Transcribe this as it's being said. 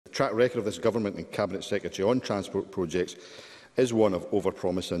track record of this Government and Cabinet Secretary on transport projects is one of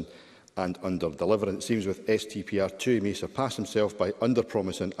over-promising and under-delivering. It seems with STPR2 he may surpass himself by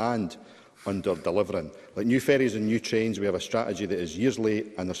under-promising and under-delivering. Like new ferries and new trains, we have a strategy that is years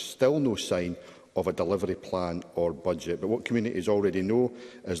late and there is still no sign of a delivery plan or budget. But what communities already know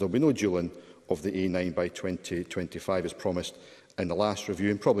is there will be no dualling of the A9 by 2025 as promised in the last review,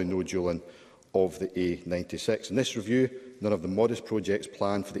 and probably no dualling of the A96. In this review, none of the modest projects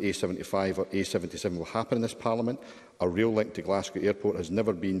planned for the A75 or A77 will happen in this Parliament. A rail link to Glasgow Airport has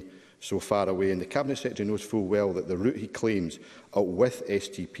never been so far away, and the Cabinet Secretary knows full well that the route he claims with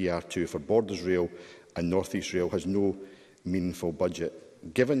STPR2 for Borders Rail and North East Rail has no meaningful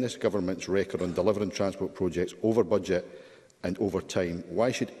budget. Given this Government's record on delivering transport projects over budget and over time,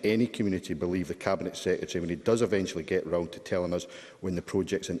 why should any community believe the Cabinet Secretary when he does eventually get round to telling us when the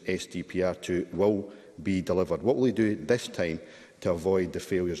projects in STPR2 will be delivered? What will he do this time to avoid the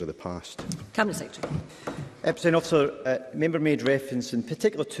failures of the past? Cabinet Secretary. Presiding Officer, the member made reference in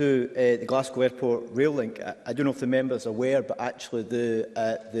particular to the Glasgow Airport rail link. I don't know if the member is aware, but actually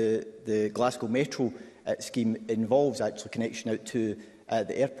the Glasgow Metro scheme involves actually connection out to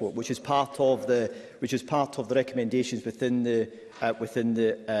the airport, which is part of the recommendations within the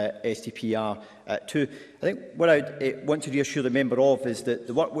STPR2. I think what I want to reassure the member of is that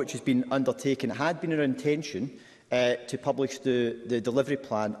the work which has been undertaken had been our intention to publish the delivery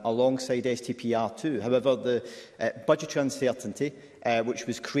plan alongside STPR2. However, the budgetary uncertainty which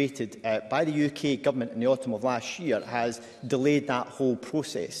was created by the UK Government in the autumn of last year has delayed that whole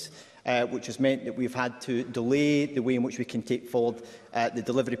process. Which has meant that we've had to delay the way in which we can take forward the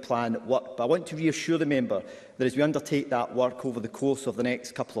delivery plan work. But I want to reassure the member that as we undertake that work over the course of the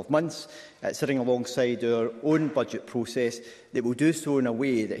next couple of months, sitting alongside our own budget process, that we'll do so in a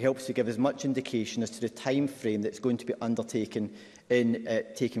way that helps to give as much indication as to the time frame that's going to be undertaken in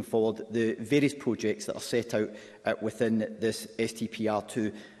taking forward the various projects that are set out within this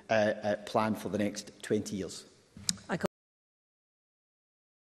STPR2 plan for the next 20 years.